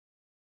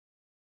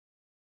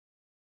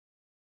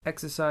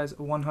Exercise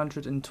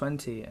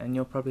 120, and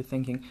you're probably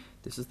thinking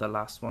this is the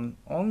last one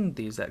on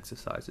these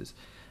exercises,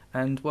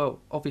 and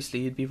well, obviously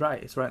you'd be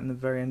right. It's right in the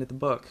very end of the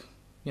book,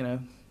 you know,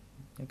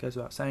 it goes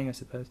without saying, I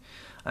suppose.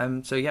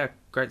 So yeah,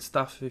 great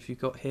stuff if you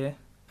got here,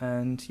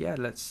 and yeah,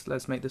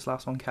 let's make this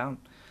last one count.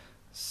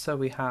 So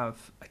we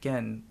have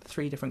again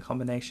four different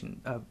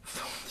combinations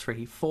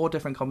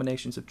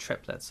of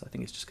triplets. I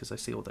think it's just because I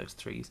see all those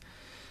threes,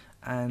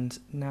 and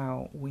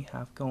now we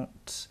have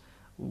got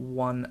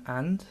one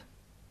and.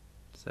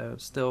 So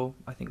still,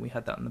 I think we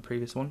had that in the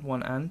previous one.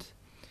 One and.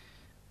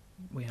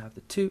 We have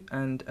the two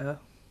and a.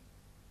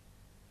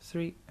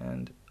 Three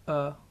and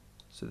a.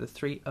 So the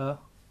three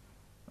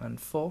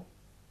and four.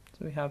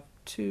 So we have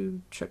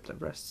two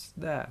triplet rests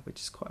there, which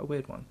is quite a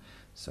weird one.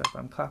 So if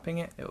I'm clapping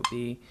it, it will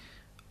be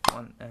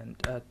one and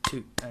a,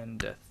 two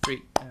and a,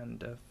 three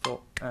and a,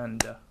 four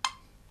and a.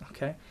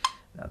 Okay.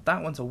 Now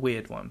that one's a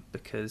weird one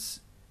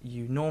because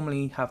you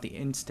normally have the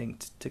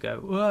instinct to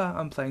go,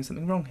 I'm playing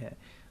something wrong here.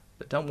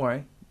 But don't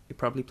worry. You're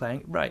probably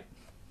playing it right.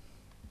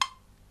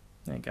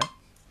 There you go.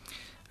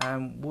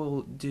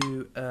 We'll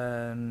do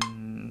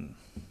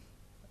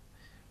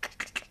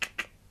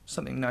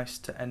something nice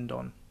to end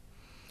on.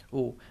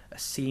 Oh, a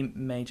C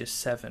major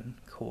 7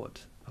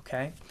 chord.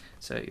 Okay,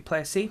 so you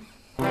play a C.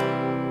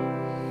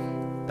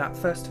 That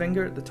first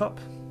finger at the top,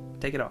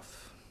 take it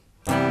off.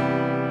 I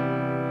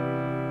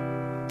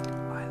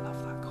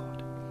love that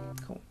chord.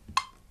 Cool.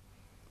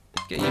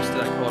 Get used to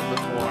that chord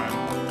before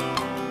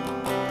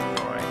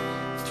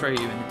throw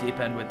you in the deep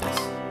end with this.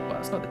 Well,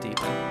 it's not the deep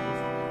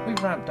end.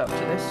 We've ramped up to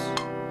this.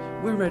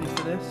 We're ready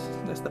for this.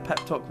 That's the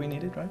pep talk we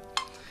needed, right?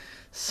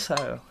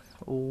 So,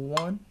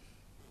 1,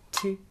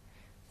 2,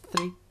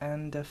 3,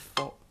 and a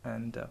 4,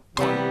 and a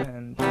 1,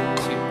 and a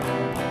 2,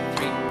 and a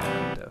 3,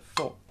 and a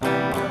 4, and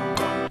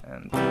a 1,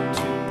 and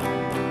a 2.